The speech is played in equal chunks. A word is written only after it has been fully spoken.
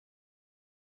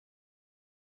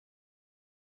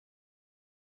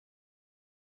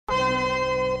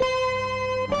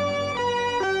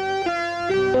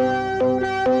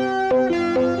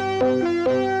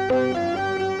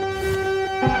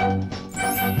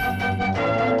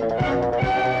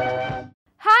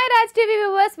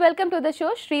welcome to the show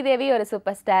Devi Oru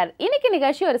Superstar. இன்னைக்கு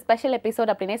நிகழ்ச்சி ஒரு ஸ்பெஷல்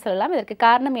எபிசோட் அப்படினே சொல்லலாம். இதற்கு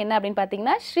காரணம் என்ன அப்படினு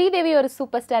பாத்தீங்கன்னா Devi Oru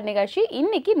Superstar நிகழ்ச்சி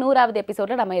இன்னைக்கு 100வது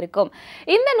எபிசோட்ல நம்ம இருக்கோம்.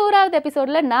 இந்த 100வது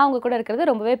எபிசோட்ல நான் உங்க கூட இருக்கிறது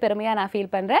ரொம்பவே பெருமையா நான்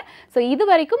ஃபீல் பண்றேன். சோ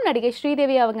இதுவரைக்கும் நடிகை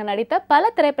ஸ்ரீதேவி அவங்க நடித்த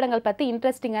பல திரைப்படங்கள் பத்தி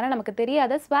இன்ட்ரஸ்டிங்கான நமக்கு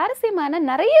தெரியாத சுவாரஸ்யமான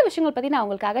நிறைய விஷயங்கள் பத்தி நான்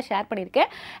உங்களுக்காக ஷேர்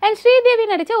பண்ணிருக்கேன். and ஸ்ரீதேவி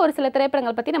நடிச்ச ஒரு சில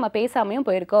திரைப்படங்கள் பத்தி நம்ம பேசாமையும்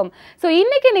போயிருக்கோம். சோ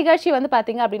இன்னைக்கு நிகழ்ச்சி வந்து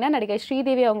பாத்தீங்க அப்படினா நடிகை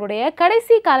ஸ்ரீதேவி அவங்களுடைய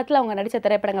கடைசி காலத்துல அவங்க நடிச்ச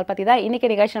திரைப்படங்கள் பத்தி தான்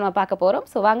இன்னைக்கு நிகழ்ச்சி நம்ம பார்க்க போறோம்.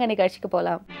 சோ வாங்க நிகழ்ச்சிக்கு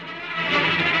போலாம்.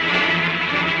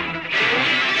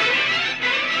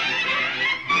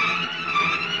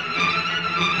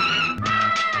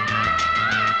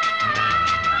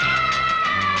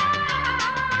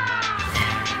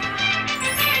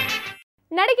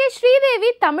 நடிகை ஸ்ரீதேவி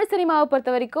தமிழ் சினிமாவை பொறுத்த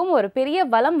வரைக்கும் ஒரு பெரிய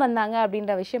வலம் வந்தாங்க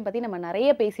அப்படின்ற விஷயம் பற்றி நம்ம நிறைய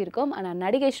பேசியிருக்கோம். ஆனால்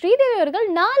நடிகை ஸ்ரீதேவி அவர்கள்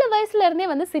 4 வயசுல இருந்தே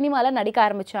வந்து சினிமாவில் நடிக்க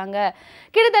ஆரம்பிச்சாங்க.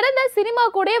 கிட்டத்தட்ட இந்த சினிமா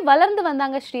கூட வளர்ந்து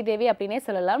வந்தாங்க ஸ்ரீதேவி அப்படின்னே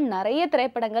சொல்லலாம். நிறைய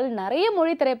திரைப்படங்கள், நிறைய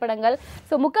மொழி திரைப்படங்கள்,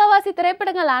 ஸோ முக்காவாசி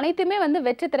திரைப்படங்கள் அனைத்துமே வந்து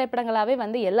வெற்றி திரைப்படங்களாகவே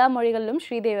வந்து எல்லா மொழிகளிலும்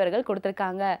ஸ்ரீதேவி அவர்கள்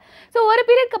கொடுத்துருக்காங்க. ஸோ ஒரு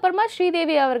பீரியட்க்கு அப்புறமா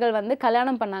ஸ்ரீதேவி அவர்கள் வந்து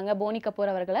கல்யாணம் பண்ணாங்க போனி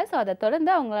கபூர் அவர்களை. ஸோ அதை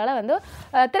தொடர்ந்து அவங்களால வந்து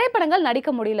திரைப்படங்கள்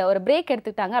நடிக்க முடியல, ஒரு பிரேக்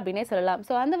எடுத்துக்கிட்டாங்க அப்படின்னே சொல்லலாம்.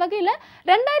 ஸோ அந்த வகையில்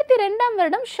 2002ஆம்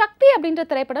வருடம் சக்தி அப்படின்ற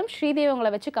திரைப்படம் ஸ்ரீதேவி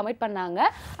அவங்களை வச்சு கமிட் பண்ணாங்க.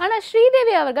 ஆனால்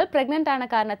ஸ்ரீதேவி அவர்கள் பிரெக்னென்ட் ஆன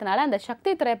காரணத்தினால அந்த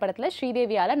சக்தி திரைப்படத்தில்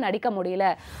ஸ்ரீதேவியால் நடிக்க முடியல.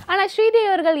 ஆனால் ஸ்ரீதேவி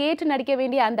அவர்கள் ஏற்று நடிக்க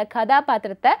வேண்டிய அந்த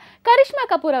கதாபாத்திரத்தை கரிஷ்மா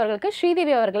கபூர் அவர்களுக்கு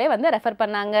ஸ்ரீதேவி அவர்களே வந்து ரெஃபர்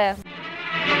பண்ணாங்க.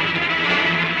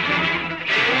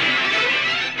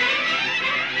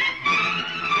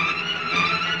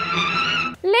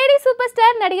 லேடி சூப்பர்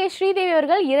ஸ்டார் நடிகை ஸ்ரீதேவி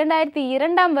அவர்கள்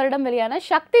 2002ஆம் வருடம் வெளியான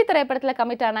சக்தி திரைப்படத்தில்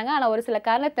கமிட் ஆனாங்க. ஆனால் ஒரு சில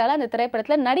காரணத்தால் அந்த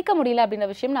திரைப்படத்தில் நடிக்க முடியல அப்படின்ற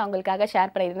விஷயம் நான் உங்களுக்காக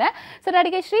ஷேர் பண்ணியிருந்தேன். ஸோ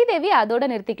நடிகை ஸ்ரீதேவி அதோட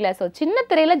நிறுத்திக்கல. ஸோ சின்ன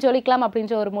திரையில ஜொலிக்கலாம்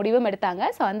அப்படின்ற ஒரு முடிவும் எடுத்தாங்க.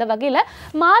 ஸோ அந்த வகையில்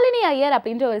மாலினி ஐயர்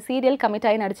அப்படின்ற ஒரு சீரியல் கமிட்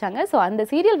ஆகி நடிச்சாங்க. ஸோ அந்த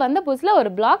சீரியல் வந்த புதுசில்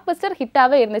ஒரு பிளாக் பஸ்டர்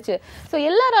ஹிட்டாகவே இருந்துச்சு. ஸோ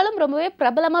எல்லாராலும் ரொம்பவே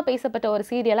பிரபலமாக பேசப்பட்ட ஒரு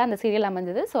சீரியலாக அந்த சீரியல்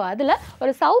அமைஞ்சது. ஸோ அதில்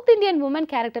ஒரு சவுத் இந்தியன் உமன்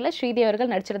கேரக்டரில் ஸ்ரீதேவி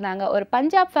அவர்கள் நடிச்சிருந்தாங்க. ஒரு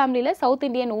பஞ்சாப் ஃபேமிலியில் சவுத்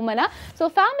இந்தியன் உமனா ஸோ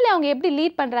ஃபேமிலி அவங்க எப்படி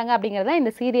லீட் பண்றாங்க அப்படிங்கறத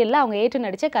இந்த சீரியல்ல அவங்க ஏற்று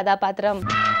நடிச்ச கதாபாத்திரம்.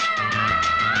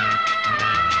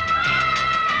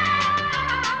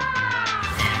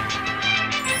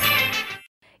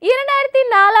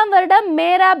 2004ஆம் வருடம்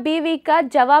மேரா பீவி கா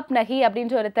ஜவாப் நஹி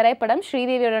அப்படின்ற ஒரு திரைப்படம்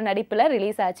ஸ்ரீதேவியோட நடிப்பில்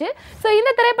ரிலீஸ் ஆச்சு. ஸோ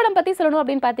இந்த திரைப்படம் பற்றி சொல்லணும்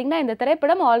அப்படின்னு பார்த்தீங்கன்னா இந்த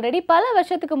திரைப்படம் ஆல்ரெடி பல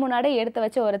வருஷத்துக்கு முன்னாடி எடுத்து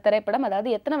வச்ச ஒரு திரைப்படம். அதாவது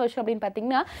எத்தனை வருஷம் அப்படின்னு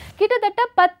பார்த்தீங்கன்னா கிட்டத்தட்ட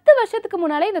 10 வருஷத்துக்கு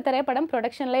முன்னாடி இந்த திரைப்படம்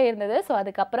ப்ரொடக்ஷன்லேயே இருந்தது. ஸோ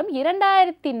அதுக்கப்புறம்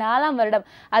 2004ஆம் வருடம்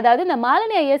அதாவது இந்த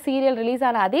மாலினி ஐயர் சீரியல் ரிலீஸ்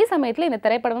ஆன அதே சமயத்தில் இந்த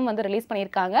திரைப்படமும் வந்து ரிலீஸ்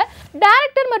பண்ணியிருக்காங்க.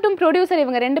 டைரக்டர் மற்றும் ப்ரொடியூசர்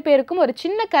இவங்க 2 பேருக்கும் ஒரு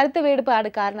சின்ன கருத்து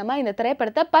வேறுபாடு காரணமாக இந்த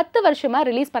திரைப்படத்தை 10 வருஷமாக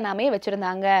ரிலீஸ் பண்ணாமே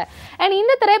வச்சிருந்தாங்க. அண்ட்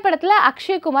இந்த திரைப்படத்தில்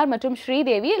அக்ஷய் குமார் மற்றும்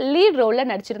ஸ்ரீதேவி லீட் ரோல்ல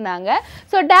நடிச்சிருந்தாங்க.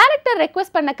 ஸோ டைரக்டர்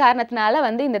ரெக்வெஸ்ட் பண்ண காரணத்தினால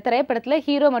வந்து இந்த திரைப்படத்தில்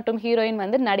ஹீரோ மற்றும் ஹீரோயின்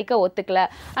வந்து நடிக்க ஒத்துக்கல.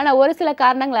 ஆனால் ஒரு சில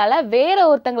காரணங்களால வேற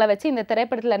ஒருத்தங்களை வச்சு இந்த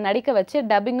திரைப்படத்தில் நடிக்க வச்சு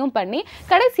டப்பிங்கும் பண்ணி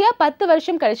கடைசியாக 10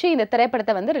 வருஷம் கழிச்சு இந்த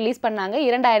திரைப்படத்தை வந்து ரிலீஸ் பண்ணாங்க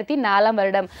 2004ஆம்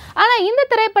வருடம். ஆனால் இந்த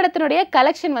திரைப்படத்தினுடைய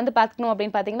கலெக்ஷன் வந்து பார்க்கணும்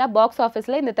அப்படின்னு பார்த்தீங்கன்னா பாக்ஸ்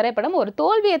ஆஃபீஸில் இந்த திரைப்படம் ஒரு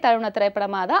தோல்வியை தழுவின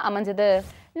திரைப்படமாக தான் அமைஞ்சது.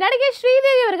 நடிகை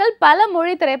ஸ்ரீதேவி அவர்கள் பல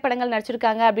மொழி திரைப்படங்கள்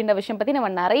நடிச்சிருக்காங்க அப்படின்ற விஷயம் பற்றி நம்ம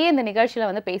நிறைய இந்த நிகழ்ச்சியில்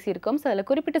வந்து பேசியிருக்கோம். ஸோ அதில்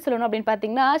குறிப்பிட்டு சொல்லணும் அப்படின்னு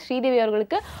பார்த்தீங்கன்னா ஸ்ரீதேவி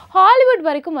அவர்களுக்கு ஹாலிவுட்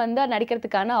வரைக்கும் வந்து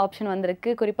நடிக்கிறதுக்கான ஆப்ஷன் வந்திருக்கு.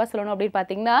 குறிப்பாக சொல்லணும் அப்படின்னு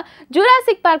பார்த்தீங்கன்னா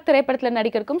ஜுராசிக் பார்க் திரைப்படத்தில்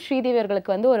நடிக்கிறதுக்கும் ஸ்ரீதேவி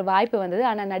அவர்களுக்கு வந்து ஒரு வாய்ப்பு வந்தது.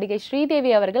 ஆனால் நடிகை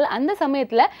ஸ்ரீதேவி அவர்கள் அந்த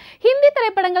சமயத்தில் ஹிந்தி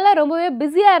திரைப்படங்கள்ல ரொம்பவே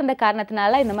பிஸியாக இருந்த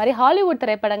காரணத்தினால இந்த மாதிரி ஹாலிவுட்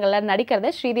திரைப்படங்களில்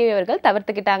நடிக்கிறத ஸ்ரீதேவி அவர்கள்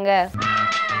தவிர்த்துக்கிட்டாங்க.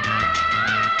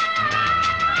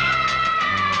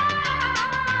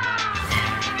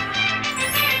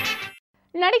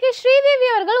 நடிகை ஸ்ரீதேவி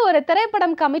அவர்கள் ஒரு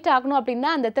திரைப்படம் கமிட் ஆகணும் அப்படின்னா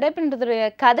அந்த திரைப்படத்துடைய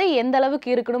கதை எந்த அளவுக்கு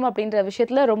இருக்கணும் அப்படின்ற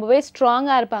விஷயத்துல ரொம்பவே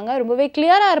ஸ்ட்ராங்கா இருப்பாங்க, ரொம்பவே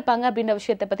கிளியரா இருப்பாங்க அப்படின்ற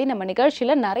விஷயத்தை பத்தி நம்ம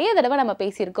நிகழ்ச்சியில நிறைய தடவை நம்ம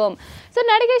பேசியிருக்கோம். ஸோ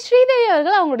நடிகை ஸ்ரீதேவி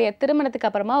அவர்கள் அவங்களுடைய திருமணத்துக்கு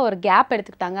அப்புறமா ஒரு கேப்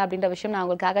எடுத்துக்கிட்டாங்க அப்படின்ற விஷயம் நான்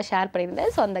அவங்களுக்காக ஷேர்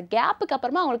பண்ணியிருந்தேன். ஸோ அந்த கேப்புக்கு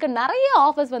அப்புறமா அவங்களுக்கு நிறைய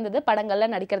ஆஃபர்ஸ் வந்தது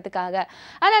படங்கள்ல நடிக்கிறதுக்காக.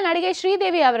 ஆனால் நடிகை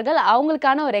ஸ்ரீதேவி அவர்கள்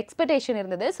அவங்களுக்கான ஒரு எக்ஸ்பெக்டேஷன்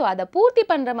இருந்தது. ஸோ அதை பூர்த்தி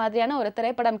பண்ற மாதிரியான ஒரு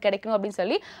திரைப்படம் கிடைக்கணும் அப்படின்னு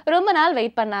சொல்லி ரொம்ப நாள்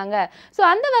வெயிட் பண்ணாங்க. ஸோ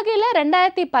அந்த வகையில்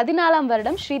 2014ஆம்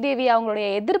வருடம் ஸ்ரீதேவி அவங்களுடைய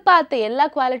எதிர்பார்த்த எல்லா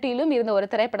குவாலிட்டியிலும் இருந்த ஒரு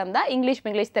திரைப்படம் தான்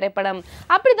இங்கிலீஷ் திரைப்படம்.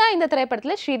 அப்படிதான் இந்த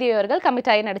திரைப்படத்தில் ஸ்ரீதேவி அவர்கள்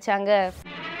கமிட் ஆகி நடிச்சாங்க.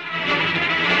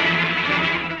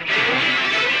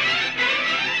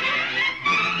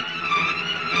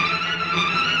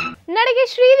 நடிகை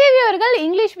ஸ்ரீதேவி அவர்கள்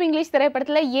இங்கிலீஷ்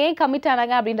திரைப்படத்துல ஏன் கமிட்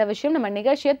ஆனாங்க அப்படின்ற விஷயம் நம்ம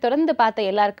நிகழ்ச்சியை தொடர்ந்து பார்த்த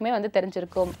எல்லாருக்குமே வந்து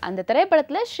தெரிஞ்சிருக்கும். அந்த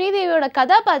திரைப்படத்துல ஸ்ரீதேவியோட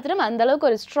கதாபாத்திரம் அந்த அளவுக்கு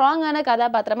ஒரு ஸ்ட்ராங்கான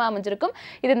கதாபாத்திரமா அமைஞ்சிருக்கும்.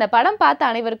 இது இந்த படம் பார்த்த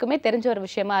அனைவருக்குமே தெரிஞ்ச ஒரு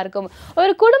விஷயமா இருக்கும்.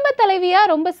 ஒரு குடும்ப தலைவியா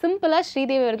ரொம்ப சிம்பிளா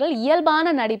ஸ்ரீதேவி அவர்கள்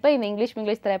இயல்பான நடிப்பை இந்த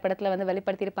இங்கிலீஷ் திரைப்படத்துல வந்து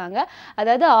வெளிப்படுத்தியிருப்பாங்க.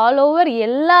 அதாவது ஆல் ஓவர்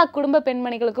எல்லா குடும்ப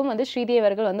பெண்மணிகளுக்கும் வந்து ஸ்ரீதேவி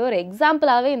அவர்கள் வந்து ஒரு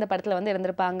எக்ஸாம்பிளாவே இந்த படத்துல வந்து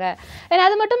இருந்திருப்பாங்க.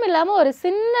 அது மட்டும் இல்லாம ஒரு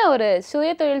சின்ன ஒரு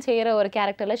சுய தொழில் செய்யற ஒரு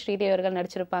கேரக்டர்ல ஸ்ரீதேவி அவர்கள்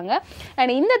நடிச்சிருப்பாங்க.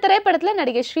 அண்ட் இந்த திரைப்படத்துல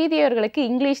நடிகை ஸ்ரீதேவி அவர்களுக்கு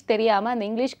இங்கிலீஷ் தெரியாம அந்த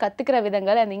இங்கிலீஷ் கத்துக்கிற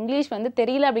விதங்கள், அந்த இங்கிலீஷ் வந்து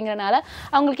தெரியல அப்படிங்கறனால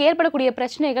அவங்களுக்கு ஏற்படக்கூடிய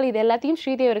பிரச்சனைகள், இது எல்லாத்தையும்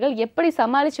ஸ்ரீதேவி அவர்கள் எப்படி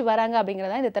சமாளிச்சு வராங்க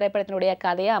அப்படிங்கறத இந்த திரைப்படத்தினுடைய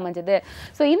கதையா அமைஞ்சது.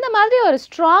 ஸோ இந்த மாதிரி ஒரு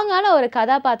ஸ்ட்ராங்கான ஒரு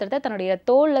கதாபாத்திரத்தை தன்னுடைய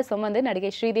தோல்ல சுமந்து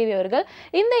நடிகை ஸ்ரீதேவி அவர்கள்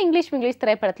இந்த இங்கிலீஷ்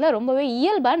திரைப்படத்துல ரொம்பவே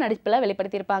இயல்பா நடிப்புல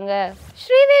வெளிப்படுத்தியிருப்பாங்க.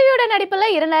 ஸ்ரீதேவியோட நடிப்புல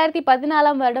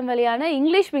 2014 வருடம் வெளியான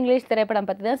இங்கிலீஷ் திரைப்படம்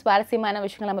பத்தி தான் சுவாரஸ்யமான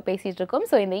விஷயங்கள் நம்ம பேசிட்டு இருக்கோம்.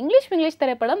 ஸோ இந்த இங்கிலீஷ்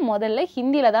திரைப்படம் முதல்ல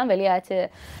ஹிந்தியில தான் வெளியாச்சு.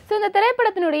 ஸோ இந்த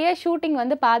திரைப்படத்தினுடைய ஷூட்டிங்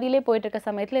வந்து பாதியிலே போயிட்டு இருக்க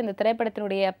சமயத்தில் இந்த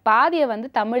திரைப்படத்தினுடைய பாதியை வந்து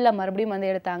தமிழ்ல மறுபடியும் வந்து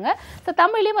எடுத்தாங்க. ஸோ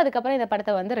தமிழ்லையும் அதுக்கப்புறம் இந்த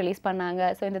படத்தை வந்து ரிலீஸ் பண்ணாங்க.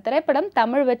 ஸோ இந்த திரைப்படம்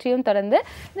தமிழ் வெற்றியும் தொடர்ந்து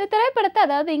இந்த திரைப்படத்தை,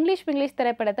 அதாவது இங்கிலீஷ்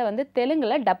திரைப்படத்தை வந்து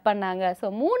தெலுங்குல டப் பண்ணாங்க. ஸோ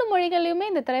 3 மொழிகளிலுமே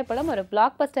இந்த திரைப்படம் ஒரு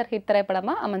பிளாக் பஸ்டர் ஹிட்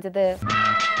திரைப்படமா அமைஞ்சது.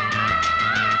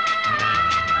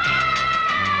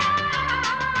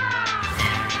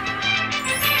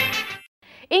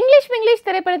 இங்கிலீஷ்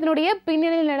திரைப்படத்தினுடைய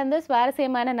பின்னணியில் நடந்த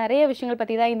சுவாரஸ்யமான நிறைய விஷயங்கள்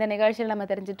பற்றி தான் இந்த நிகழ்ச்சியில் நம்ம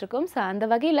தெரிஞ்சுட்டு இருக்கோம். ஸோ அந்த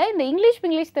வகையில் இந்த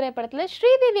இங்கிலீஷ் திரைப்படத்தில்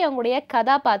ஸ்ரீதேவி அவங்களுடைய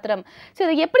கதாபாத்திரம், ஸோ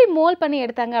இதை எப்படி மோல் பண்ணி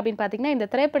எடுத்தாங்க அப்படின்னு பார்த்தீங்கன்னா, இந்த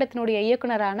திரைப்படத்தினுடைய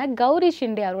இயக்குனரான கௌரி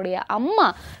ஷிண்டே அவருடைய அம்மா,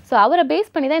 ஸோ அவரை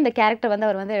பேஸ் பண்ணி தான் இந்த கேரக்டர் வந்து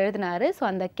அவர் வந்து எழுதினார். ஸோ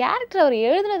அந்த கேரக்டர் அவர்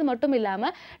எழுதுனது மட்டும்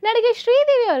இல்லாமல் நடிகை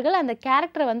ஸ்ரீதேவி அவர்கள் அந்த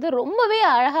கேரக்டரை வந்து ரொம்பவே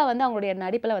அழகாக வந்து அவங்களுடைய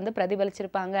நடிப்பில் வந்து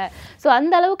பிரதிபலிச்சிருப்பாங்க. ஸோ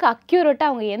அந்த அளவுக்கு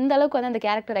அக்யூரேட்டாக அவங்க எந்த அளவுக்கு வந்து அந்த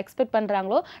கேரக்டர் எக்ஸ்பெக்ட்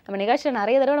பண்ணுறாங்களோ, நம்ம நிகழ்ச்சியில்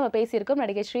நிறைய தடவை நம்ம பேசியிருக்கோம்.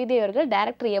 நடிகை ஸ்ரீதேவி அவர்கள்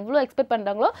டைரக்டர் எவ்வளோ எக்ஸ்பெக்ட்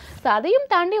பண்றாங்களோ, ஸோ அதையும்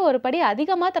தாண்டி ஒரு படி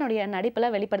அதிகமாக தன்னுடைய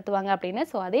நடிப்பில் வெளிப்படுத்துவாங்க அப்படின்னு.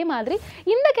 ஸோ அதே மாதிரி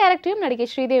இந்த கேரக்டரையும் நடிகை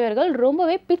ஸ்ரீதேவி அவர்கள்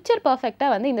ரொம்பவே பிக்சர் பர்ஃபெக்டா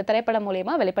வந்து இந்த திரைப்படம்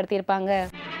மூலமா வெளிப்படுத்தியிருப்பாங்க.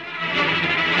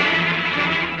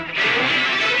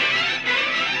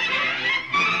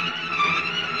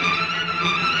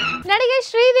 நடிகை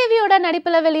ஸ்ரீதேவியோட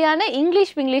நடிப்புல வெளியான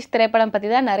இங்கிலீஷ் திரைப்படம் பத்தி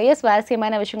தான் நிறைய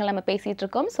சுவாரஸ்யமான விஷயங்கள் நம்ம பேசிட்டு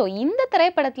இருக்கோம். ஸோ இந்த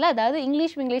திரைப்படத்துல, அதாவது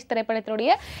இங்கிலீஷ் திரைப்படத்தினுடைய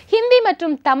ஹிந்தி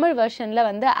மற்றும் தமிழ் வெர்ஷன்ல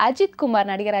வந்து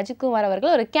நடிகர் அஜித் குமார்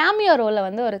அவர்கள் ஒரு கேமியோ ரோல்ல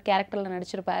வந்து ஒரு கேரக்டர்ல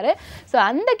நடிச்சிருப்பாரு. ஸோ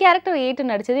அந்த கேரக்டர் ஏற்று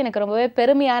நடிச்சது எனக்கு ரொம்பவே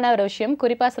பெருமையான ஒரு விஷயம்.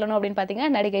 குறிப்பா சொல்லணும் அப்படின்னு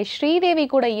பார்த்தீங்கன்னா, நடிகை ஸ்ரீதேவி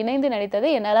கூட இணைந்து நடித்தது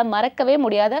என்னால் மறக்கவே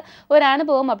முடியாத ஒரு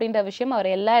அனுபவம் அப்படின்ற விஷயம்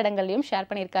அவர் எல்லா இடங்கள்லையும் ஷேர்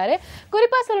பண்ணியிருக்காரு.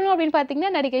 குறிப்பா சொல்லணும் அப்படின்னு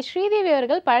பார்த்தீங்கன்னா, நடிகை ஸ்ரீதேவி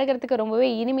அவர்கள் பழகிறதுக்கு ரொம்பவே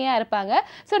இனிமையா இருப்பாங்க.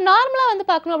 சோ நார்மலா வந்து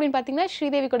பார்க்கணும் அப்படின்னு பாத்தீங்கன்னா,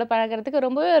 ஸ்ரீதேவி கூட பழகிறதுக்கு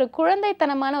ரொம்பவே ஒரு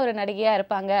குழந்தைத்தனமான ஒரு நடிகையா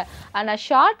இருப்பாங்க. ஆனா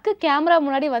ஷார்ட்க்கு கேமரா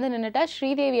முன்னாடி வந்து நின்னுட்டா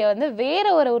ஸ்ரீதேவியை வந்து வேற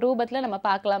ஒரு ரூபத்துல நம்ம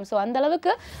பார்க்கலாம். சோ அந்த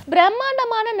அளவுக்கு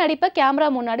பிரம்மாண்டமான நடிப்பை கேமரா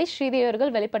முன்னாடி ஸ்ரீதேவி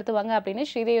அவர்கள் வெளிப்படுத்துவாங்க அப்படின்னு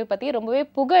ஸ்ரீதேவி பத்தி ரொம்பவே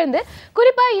புகழ்ந்து,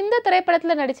 குறிப்பா இந்த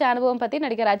திரைப்படத்துல நடிச்ச அனுபவம் பத்தி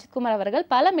நடிகர் அஜித் குமார் அவர்கள்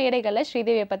பல மேடைகள்ல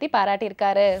ஸ்ரீதேவியை பத்தி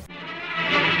பாராட்டியிருக்காரு.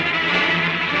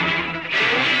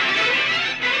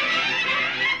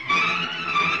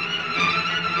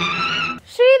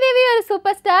 ஸ்ரீதேவி ஒரு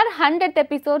சூப்பர் ஸ்டார் 100th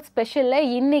எபிசோட் ஸ்பெஷல்ல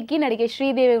இன்னைக்கு நடிகை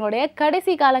ஸ்ரீதேவியோடைய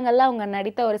கடைசி காலங்கள்ல அவங்க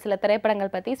நடித்த ஒரு சில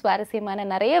திரைப்படங்கள் பத்தி சுவாரஸ்யமான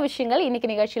நிறைய விஷயங்கள்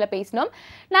இன்னைக்கு நிகழ்ச்சியில பேசினோம்.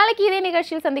 நாளைக்கு இதே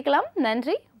நிகழ்ச்சியில் சந்திக்கலாம்.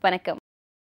 நன்றி, வணக்கம்.